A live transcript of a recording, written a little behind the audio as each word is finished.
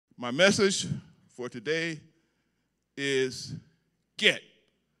My message for today is get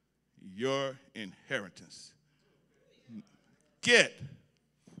your inheritance. Get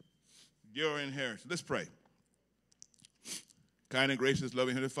your inheritance. Let's pray. Kind and gracious,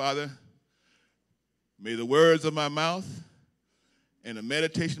 loving Heavenly Father, may the words of my mouth and the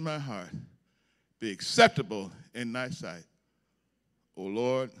meditation of my heart be acceptable in thy sight. O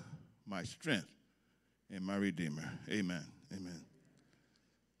Lord, my strength and my Redeemer. Amen. Amen.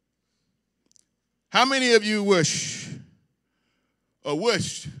 How many of you wish or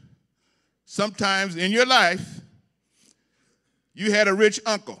wished sometimes in your life you had a rich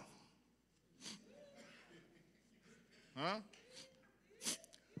uncle?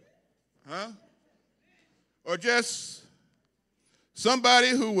 Or just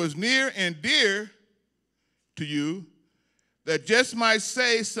somebody who was near and dear to you that just might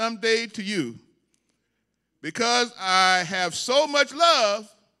say someday to you, because I have so much love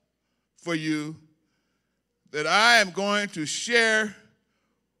for you that I am going to share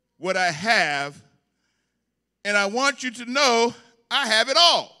what I have, and I want you to know I have it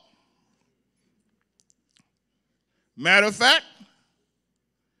all. Matter of fact,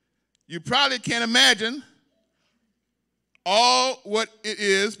 you probably can't imagine all what it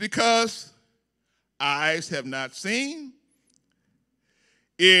is because eyes have not seen,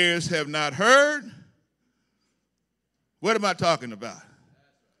 ears have not heard. What am I talking about?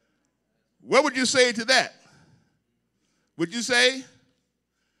 What would you say to that? Would you say,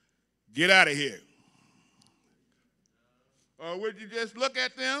 get out of here? Or would you just look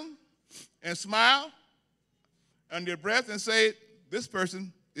at them and smile under your breath and say, this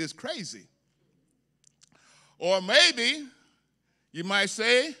person is crazy? Or maybe you might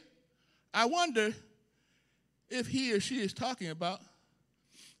say, I wonder if he or she is talking about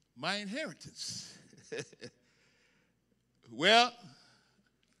my inheritance. Well,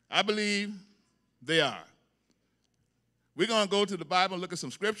 I believe they are. We're going to go to the Bible and look at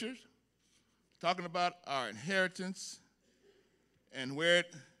some scriptures talking about our inheritance and where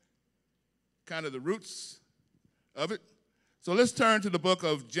it, kind of the roots of it. So let's turn to the book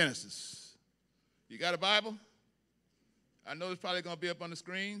of Genesis. You got a Bible? I know it's probably going to be up on the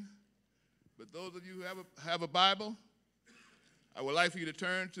screen, but those of you who have a Bible, I would like for you to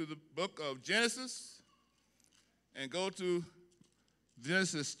turn to the book of Genesis and go to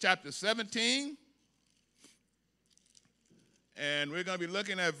Genesis chapter 17. And we're going to be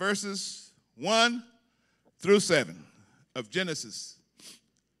looking at verses 1 through 7 of Genesis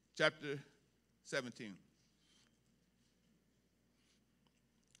chapter 17.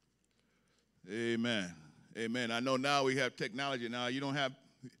 Amen. Amen. I know now we have technology. Now you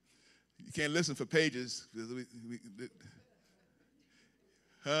can't listen for pages.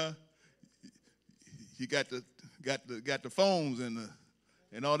 You got the phones and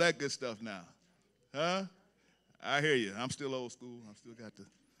all that good stuff now. I hear you. I'm still old school. I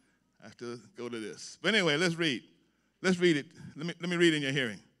have to go to this. But anyway, let's read. Let's read it. Let me read in your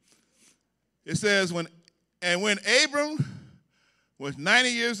hearing. It says, when Abram was 90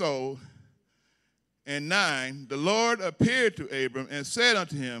 years old and 9, the Lord appeared to Abram and said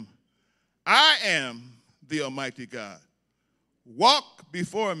unto him, I am the Almighty God. Walk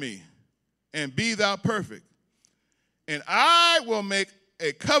before me and be thou perfect, and I will make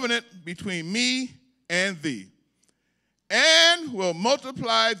a covenant between me and thee, and will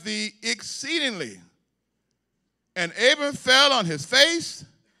multiply thee exceedingly. And Abram fell on his face,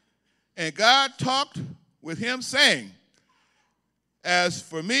 and God talked with him, saying, as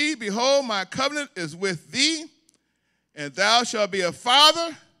for me, behold, my covenant is with thee, and thou shalt be a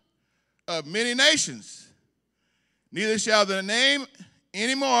father of many nations. Neither shall thy name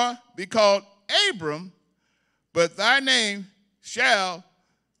any more be called Abram, but thy name shall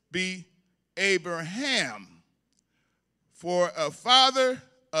be Abraham. For a father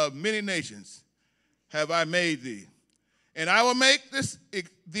of many nations have I made thee. And I will make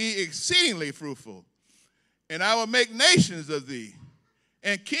thee exceedingly fruitful, and I will make nations of thee,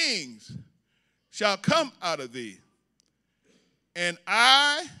 and kings shall come out of thee. And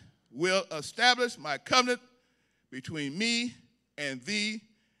I will establish my covenant between me and thee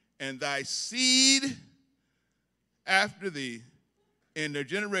and thy seed after thee in their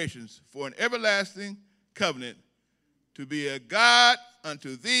generations for an everlasting covenant, to be a God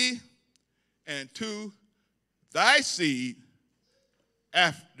unto thee and to thy seed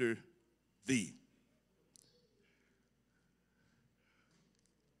after thee.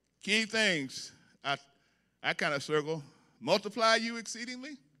 Key things I kind of circle. Multiply you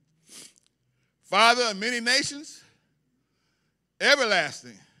exceedingly. Father of many nations.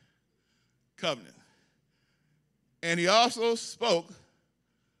 Everlasting covenant. And he also spoke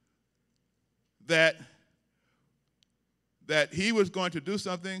that he was going to do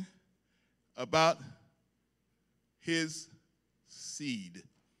something about his seed.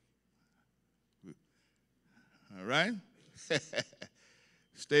 All right?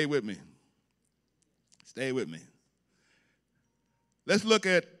 Stay with me. Stay with me. Let's look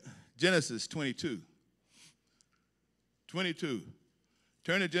at Genesis 22. 22.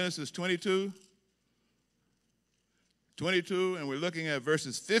 Turn to Genesis 22. 22, and we're looking at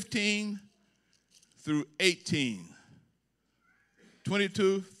verses 15 through 18.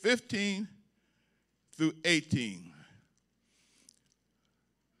 22, 15 through 18.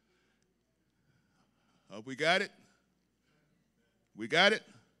 Hope we got it? We got it?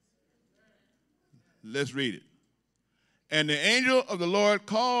 Let's read it. And the angel of the Lord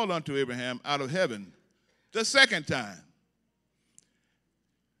called unto Abraham out of heaven the second time.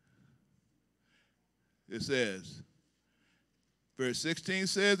 It says, verse 16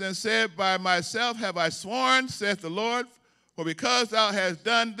 says, and said, by myself have I sworn, saith the Lord, for because thou hast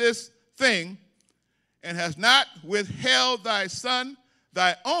done this thing, and hast not withheld thy son,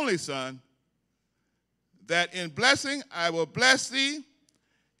 thy only son, that in blessing I will bless thee,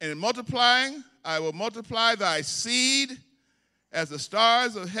 and in multiplying I will multiply thy seed as the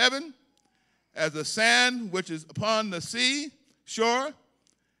stars of heaven, as the sand which is upon the sea shore,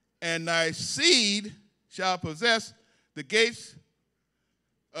 and thy seed shall possess the gates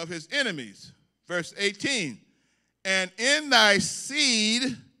of his enemies. Verse 18, and in thy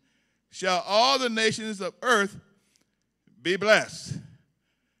seed shall all the nations of earth be blessed,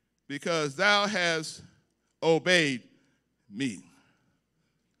 because thou hast obeyed me.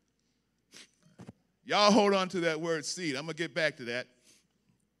 Y'all hold on to that word seed. I'm going to get back to that.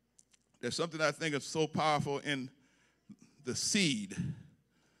 There's something I think is so powerful in the seed.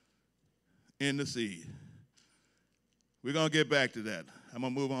 In the seed. We're going to get back to that. I'm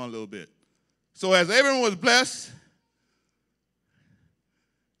going to move on a little bit. So as Abraham was blessed,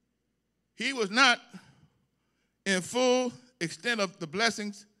 he was not in full extent of the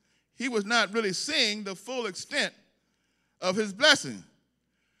blessings. He was not really seeing the full extent of his blessing.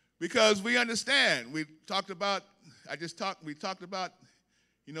 Because we understand, we talked about, with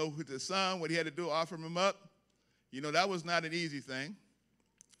the son, what he had to do, offer him up. That was not an easy thing.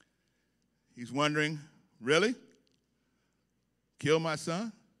 He's wondering, really? Kill my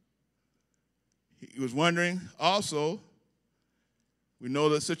son? He was wondering also, we know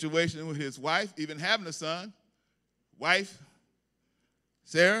the situation with his wife, even having a son, wife,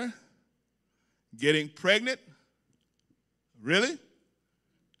 Sarah, getting pregnant. Really?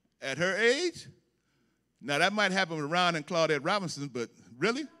 At her age? Now, that might happen with Ron and Claudette Robinson, but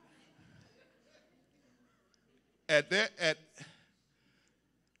really? At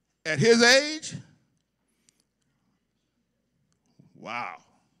his age? Wow.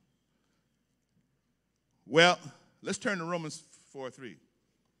 Well, let's turn to Romans 4:3. It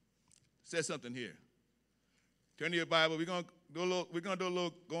says something here. Turn to your Bible. We're gonna do a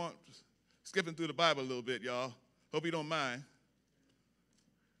little skipping through the Bible a little bit, y'all. Hope you don't mind.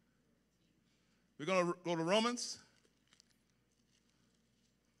 We're going to go to Romans.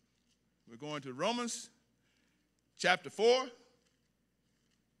 We're going to Romans chapter 4.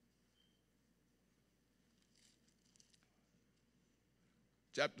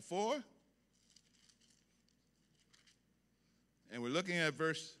 Chapter 4. And we're looking at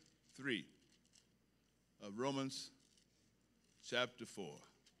verse 3 of Romans chapter 4.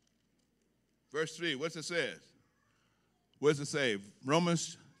 Verse 3, what's it say? What does it say?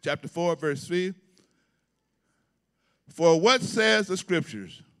 Romans chapter 4, verse 3. For what says the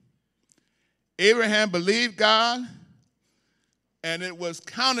scriptures? Abraham believed God, and it was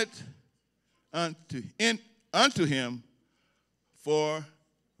counted unto him for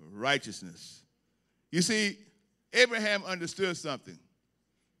righteousness. You see, Abraham understood something.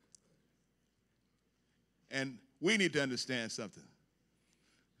 And we need to understand something.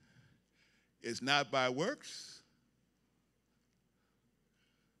 It's not by works.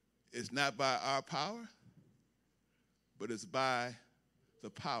 It's not by our power, but it's by the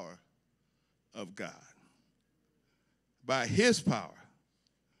power of God. By his power.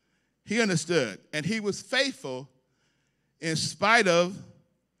 He understood, and he was faithful in spite of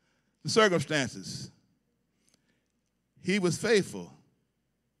the circumstances. He was faithful.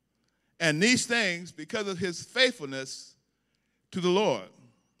 And these things, because of his faithfulness to the Lord,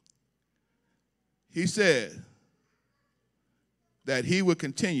 he said that he would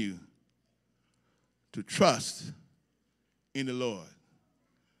continue to trust in the Lord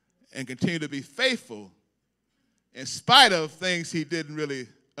and continue to be faithful in spite of things he didn't really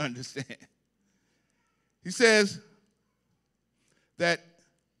understand. He says that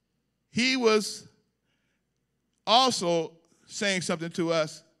he was also saying something to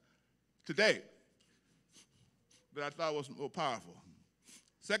us today that I thought was more powerful.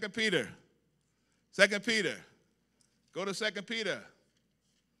 2 Peter. Go to 2 Peter.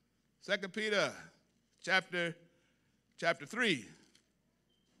 2 Peter chapter 3.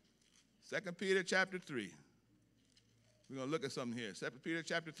 2 Peter chapter 3. We're going to look at something here. 2 Peter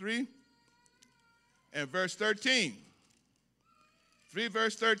chapter 3 and verse 13. 3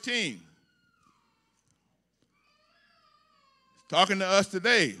 verse 13. Talking to us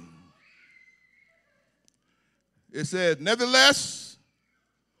today. It says, nevertheless,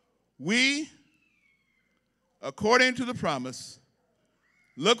 we, according to the promise,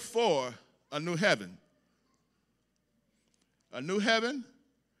 look for a new heaven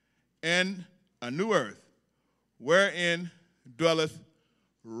and a new earth, wherein dwelleth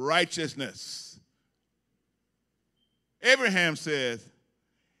righteousness. Abraham says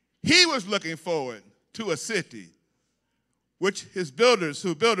he was looking forward to a city which his builders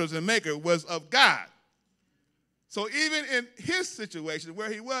and maker was of God. So even in his situation where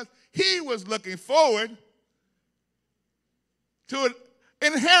he was looking forward to an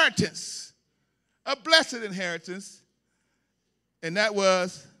inheritance, a blessed inheritance, and that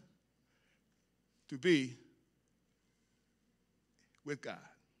was to be with God.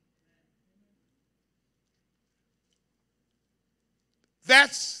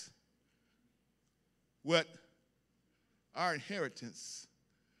 That's what our inheritance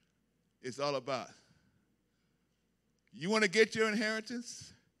is all about. You want to get your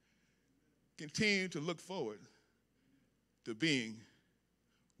inheritance? Continue to look forward to being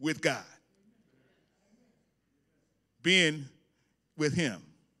with God, being with him.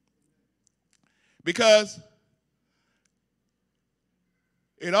 Because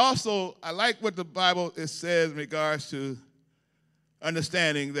it also, I like what the Bible says in regards to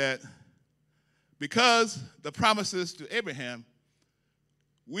understanding that because the promises to Abraham,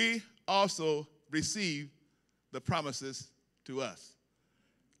 we also receive the promises to us.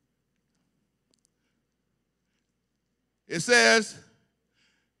 It says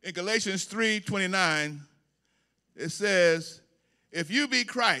in Galatians 3:29, it says, if you be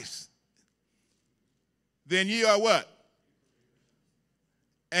Christ, then ye are what?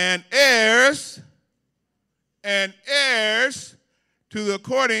 And heirs to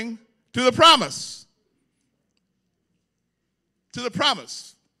according to the promise. To the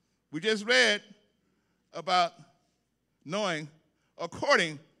promise. We just read about knowing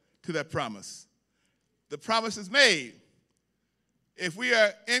according to that promise. The promise is made. If we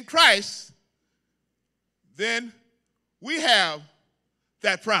are in Christ, then we have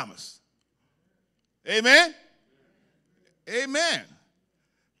that promise. Amen? Amen.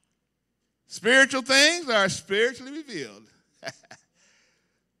 Spiritual things are spiritually revealed.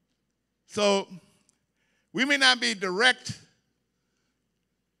 So we may not be direct.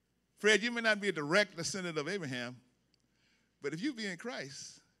 Fred, you may not be a direct descendant of Abraham, but if you be in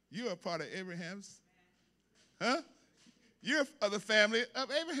Christ, you're a part of Abraham's. Huh? You're of the family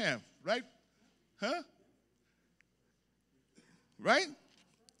of Abraham, right? Huh? Right?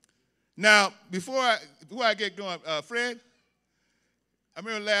 Now, before I get going, Fred, I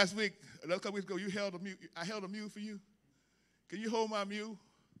remember last week, a couple weeks ago, you held a mule. I held a mule for you. Can you hold my mule?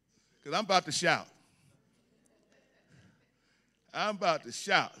 Because I'm about to shout. I'm about to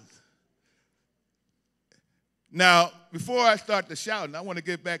shout. Now, before I start the shouting, I want to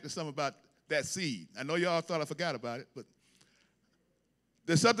get back to something about that seed. I know y'all thought I forgot about it, but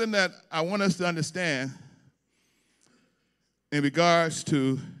there's something that I want us to understand in regards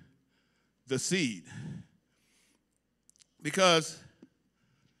to the seed. Because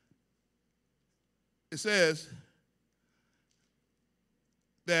it says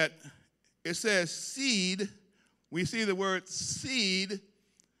that it says seed. We see the word seed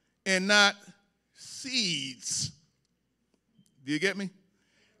and not seeds. Do you get me?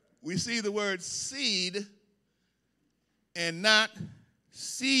 We see the word seed and not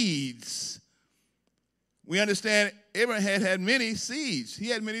seeds. We understand Abraham had many seeds. He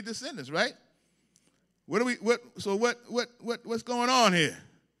had many descendants, right? What's going on here?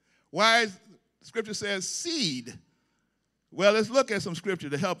 Why is Scripture says seed? Well, let's look at some scripture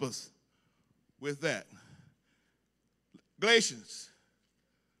to help us with that. Galatians.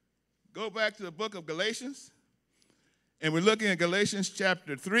 Go back to the book of Galatians, and we're looking at Galatians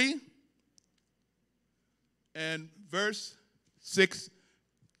chapter 3 and verse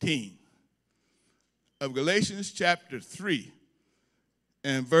 16. Of Galatians chapter 3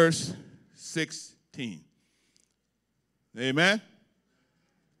 and verse 16. Amen?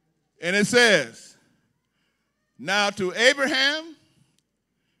 And it says, now to Abraham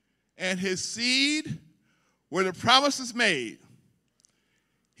and his seed where the promise is made.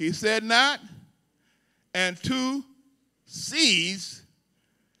 He said not, and to seeds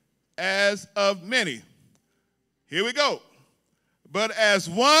as of many. Here we go. But as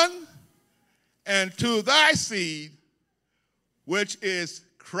one, and to thy seed, which is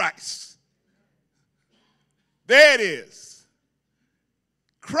Christ. There it is.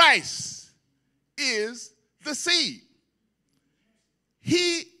 Christ is the seed.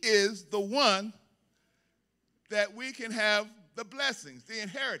 He is the one that we can have the blessings, the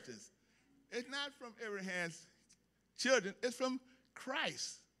inheritance. It's not from Abraham's children, it's from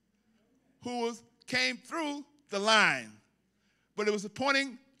Christ, who came through the line. But it was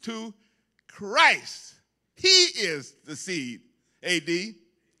pointing to Christ. He is the seed, A.D.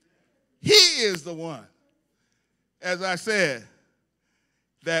 He is the one, as I said,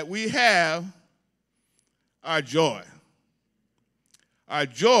 that we have our joy. Our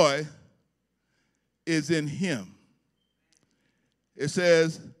joy is in him. It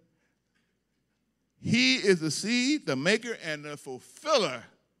says, he is the seed, the maker, and the fulfiller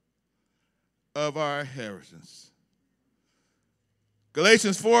of our inheritance.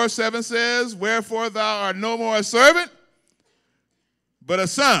 Galatians 4:7 says, wherefore thou art no more a servant, but a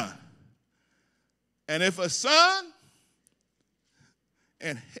son. And if a son,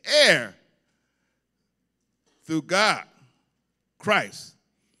 an heir through God, Christ.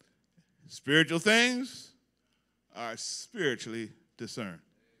 Spiritual things are spiritually discerned.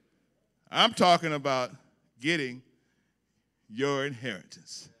 I'm talking about getting your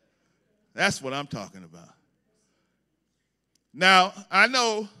inheritance. That's what I'm talking about. Now, I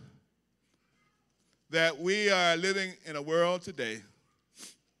know that we are living in a world today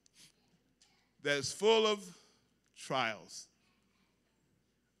that's full of trials.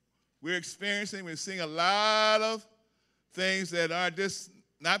 We're seeing a lot of things that are just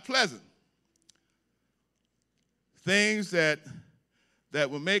not pleasant. Things that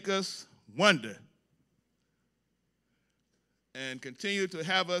will make us wonder and continue to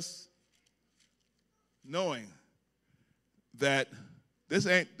have us knowing that this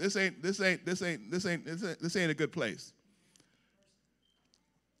ain't a good place.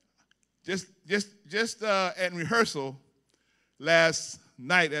 Just at rehearsal last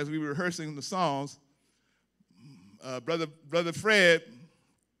night, as we were rehearsing the songs, Brother Fred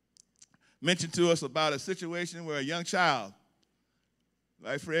mentioned to us about a situation where a young child,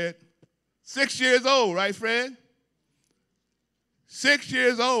 right, Fred? 6 years old, right, Fred? 6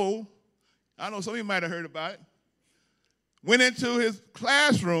 years old. I know some of you might have heard about it. Went into his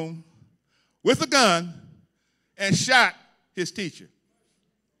classroom with a gun and shot his teacher.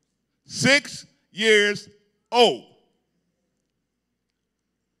 6 years old.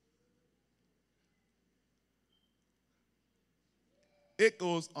 It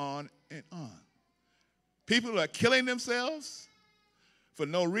goes on and on. People are killing themselves for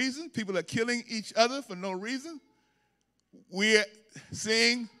no reason. People are killing each other for no reason. We're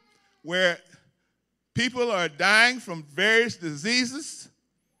seeing where people are dying from various diseases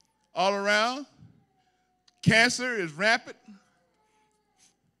all around. Cancer is rampant.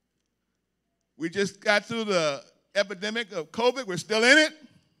 We just got through the epidemic of COVID. We're still in it.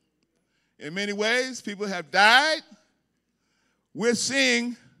 In many ways, people have died. We're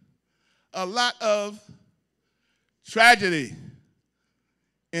seeing a lot of tragedy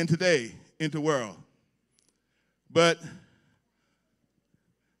in the world. But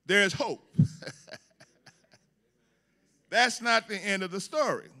there is hope. That's not the end of the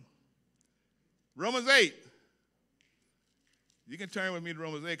story. Romans 8. You can turn with me to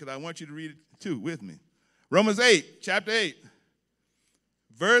Romans 8 because I want you to read it too with me. Romans 8, chapter 8,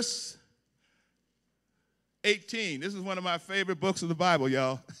 verse 18. This is one of my favorite books of the Bible,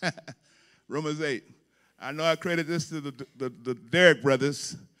 y'all. Romans 8. I know I credited this to the Derrick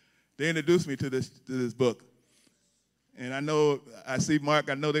brothers. They introduced me to this book. And I see Mark,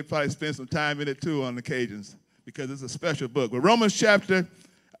 I know they probably spend some time in it too on occasions because it's a special book. But Romans chapter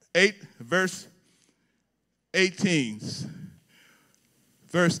 8, verse 18.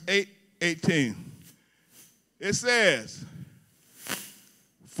 Verse 18. It says,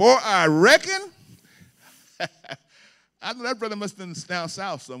 for I reckon, I know that brother must have been down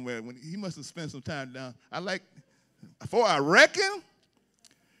south somewhere. He must have spent some time down. For I reckon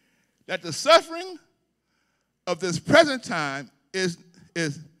that the suffering of this present time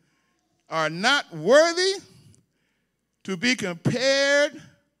are not worthy to be compared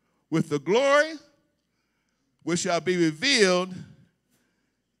with the glory which shall be revealed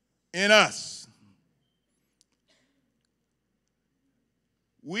in us.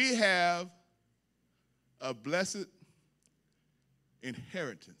 We have a blessed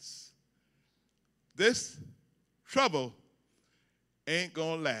inheritance. This trouble ain't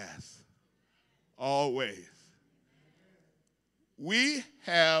going to last always. We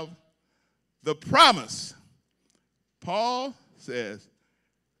have the promise. Paul says,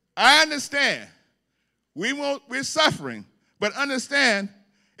 I understand we're suffering, but understand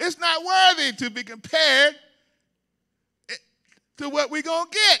it's not worthy to be compared to what we're going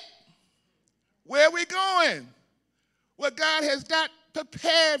to get. Where are we going? What God has got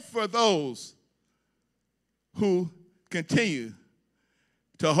prepared for those who continue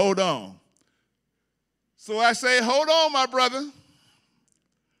to hold on. So I say, hold on, my brother.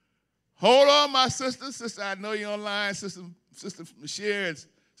 Hold on, my sister. Sister, I know you're online. Sister Michelle and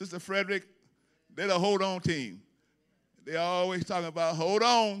Sister Frederick, they're the hold on team. They're always talking about hold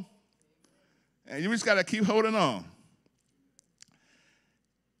on. And you just got to keep holding on.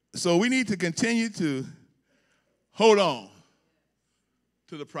 So we need to continue to hold on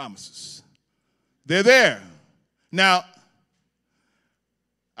to the promises. They're there. Now,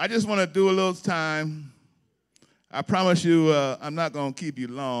 I just want to do a little time. I promise you I'm not going to keep you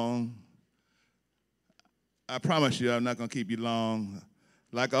long. I promise you I'm not going to keep you long.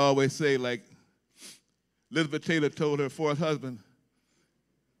 Like I always say, like Elizabeth Taylor told her fourth husband,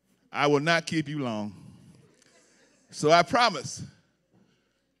 I will not keep you long. So I promise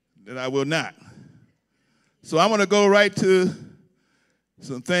that I will not. So I'm going to go right to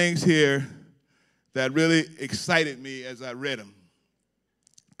some things here that really excited me as I read them.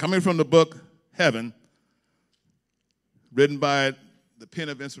 Coming from the book Heaven, written by the pen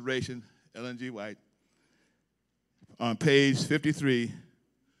of inspiration, Ellen G. White, on page 53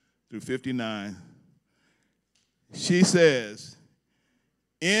 through 59, she says,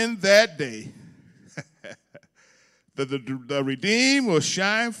 in that day, the redeemed will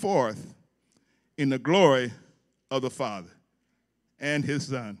shine forth in the glory of the Father and his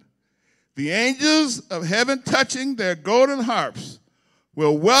Son. The angels of heaven touching their golden harps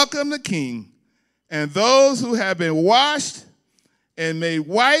will welcome the King, and those who have been washed and made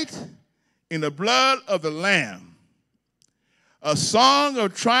white in the blood of the Lamb. A song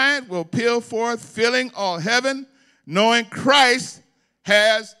of triumph will peal forth, filling all heaven, knowing Christ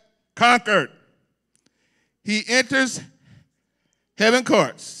has conquered. He enters heaven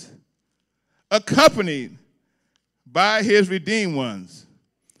courts, accompanied by his redeemed ones.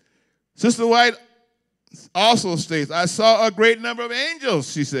 Sister White also states, I saw a great number of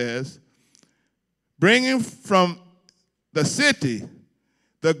angels, she says, bringing from the city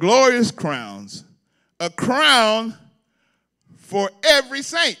the glorious crowns, a crown for every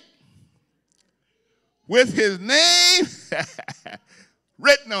saint, with his name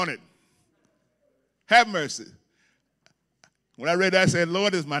written on it. Have mercy. When I read that, I said,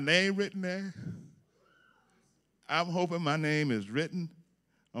 Lord, is my name written there? I'm hoping my name is written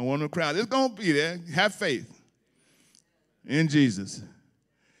on one of the crowns. It's going to be there. Have faith in Jesus.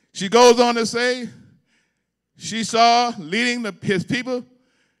 She goes on to say, she saw leading his people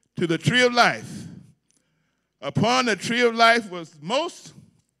to the tree of life. Upon the tree of life was most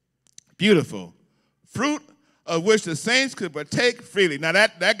beautiful fruit of which the saints could partake freely. Now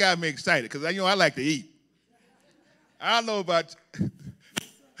that got me excited because I like to eat. I don't know about,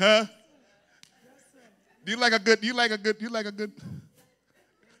 huh? Do you like a good?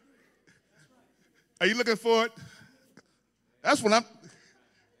 Are you looking for it? That's what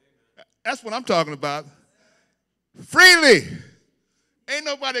I'm talking about. Freely. Ain't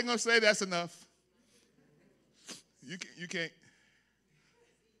nobody gonna say that's enough. You can't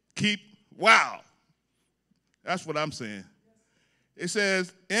keep. Wow. That's what I'm saying. It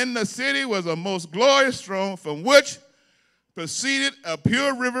says, in the city was a most glorious throne from which proceeded a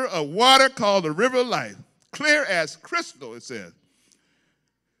pure river of water called the river of life, clear as crystal, it says.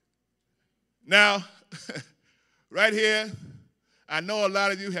 Now, right here, I know a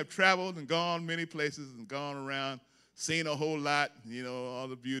lot of you have traveled and gone many places and gone around, seen a whole lot, all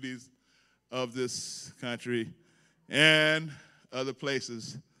the beauties of this country and other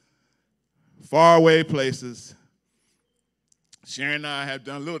places, faraway places. Sharon and I have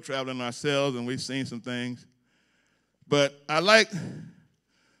done a little traveling ourselves, and we've seen some things. But I like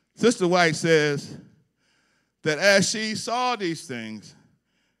Sister White says that as she saw these things,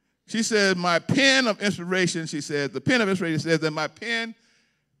 she said, my pen of inspiration, she said, the pen of inspiration says that my pen,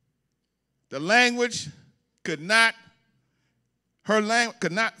 the language her language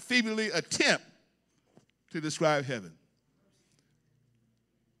could not feebly attempt to describe heaven.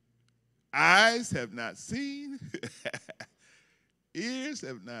 Eyes have not seen, ears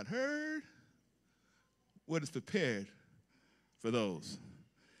have not heard what is prepared for those.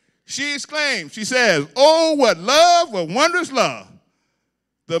 She exclaimed, she says, oh, what love, what wondrous love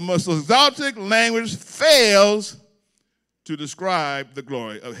the most exalted language fails to describe the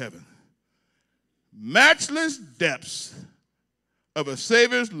glory of heaven. Matchless depths of a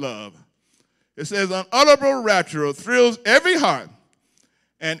Savior's love. It says, unutterable rapture thrills every heart,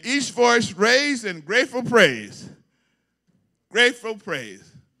 and each voice raised in grateful praise. Grateful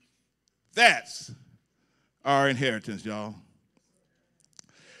praise. That's our inheritance, y'all.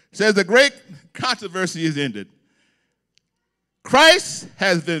 It says the great controversy is ended. Christ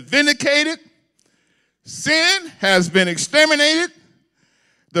has been vindicated. Sin has been exterminated.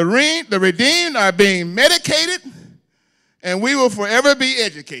 The redeemed are being medicated, and we will forever be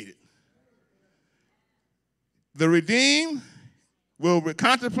educated. The redeemed will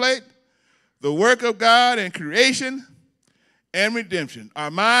contemplate the work of God in creation and redemption. Our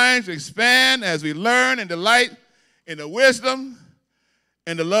minds expand as we learn and delight in the wisdom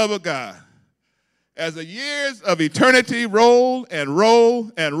and the love of God. As the years of eternity roll and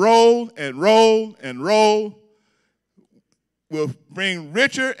roll and roll and roll and roll, will bring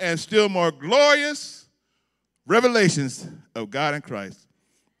richer and still more glorious revelations of God in Christ.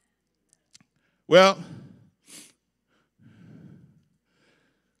 Well,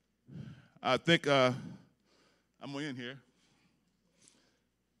 I think I'm going in here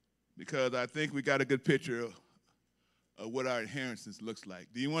because I think we got a good picture of what our inheritance looks like.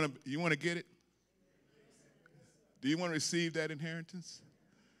 Do you want to get it? Do you want to receive that inheritance?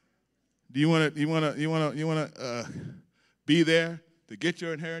 Do you want to be there to get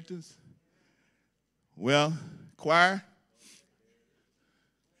your inheritance? Well, choir,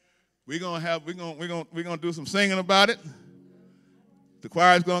 we're gonna do some singing about it. The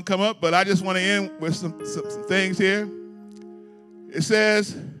choir's gonna come up, but I just want to end with some things here. It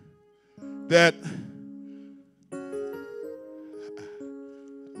says that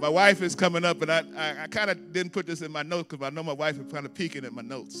my wife is coming up, and I kind of didn't put this in my notes because I know my wife is kind of peeking at my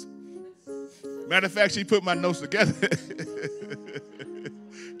notes. Matter of fact, she put my notes together.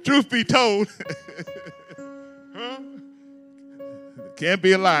 Truth be told, huh? Can't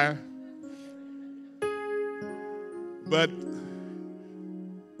be a liar. But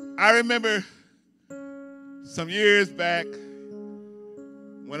I remember some years back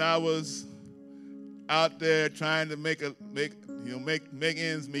when I was out there trying to make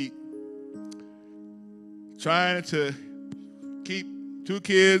ends meet, trying to keep 2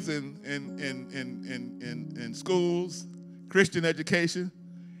 kids in schools, Christian education.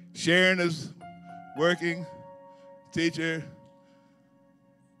 Sharon is working, teacher.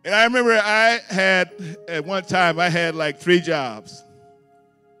 And I remember at one time, I had like 3 jobs.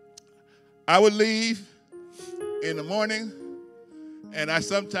 I would leave in the morning, and I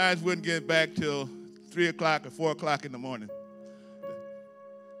sometimes wouldn't get back till 3 o'clock or 4 o'clock in the morning.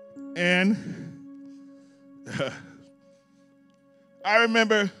 And I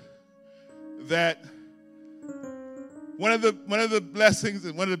remember that one of the blessings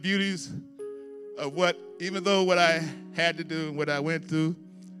and one of the beauties of what I had to do and what I went through,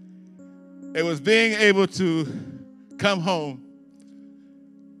 it was being able to come home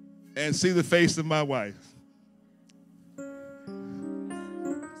and see the face of my wife.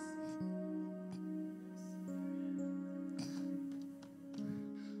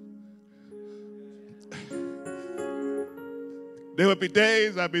 There would be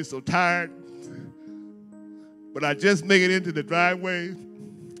days I'd be so tired, but I'd just make it into the driveway,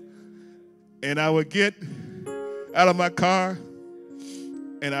 and I would get out of my car,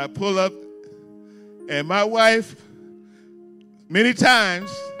 and I'd pull up, and my wife, many times,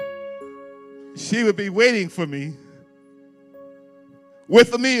 she would be waiting for me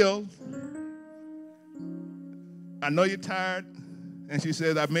with a meal. I know you're tired, and she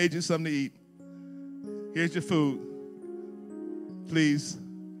says, I made you something to eat. Here's your food. Please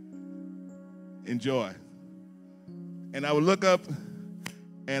enjoy. And I would look up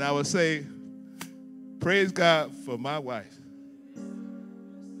and I would say, praise God for my wife.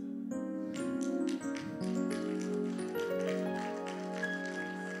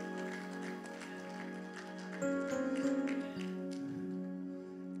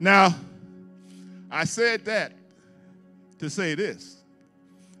 Now, I said that to say this.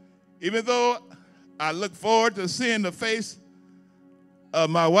 Even though I look forward to seeing the face of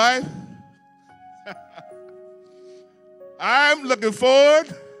my wife, I'm looking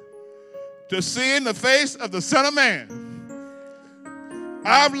forward to seeing the face of the Son of Man.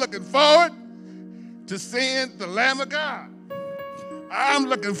 I'm looking forward to seeing the Lamb of God. I'm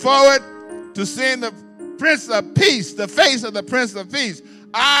looking forward to seeing the Prince of Peace, the face of the Prince of Peace.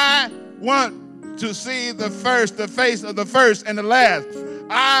 I want to see the face of the first and the last.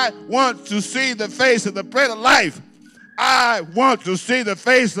 I want to see the face of the bread of life. I want to see the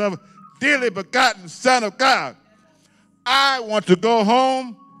face of dearly begotten Son of God. I want to go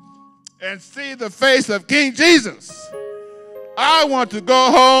home and see the face of King Jesus. I want to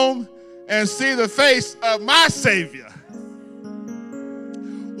go home and see the face of my Savior.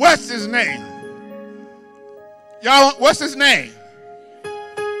 What's his name? Y'all, what's his name?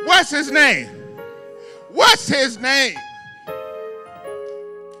 What's his name? What's his name?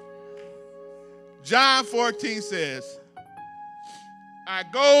 John 14 says, I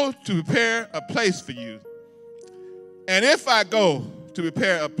go to prepare a place for you. And if I go to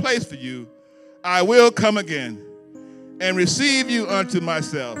prepare a place for you, I will come again and receive you unto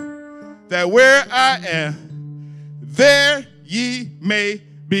myself, that where I am, there ye may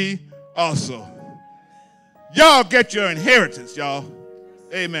be also. Y'all get your inheritance, y'all.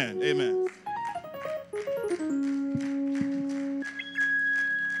 Amen. Amen.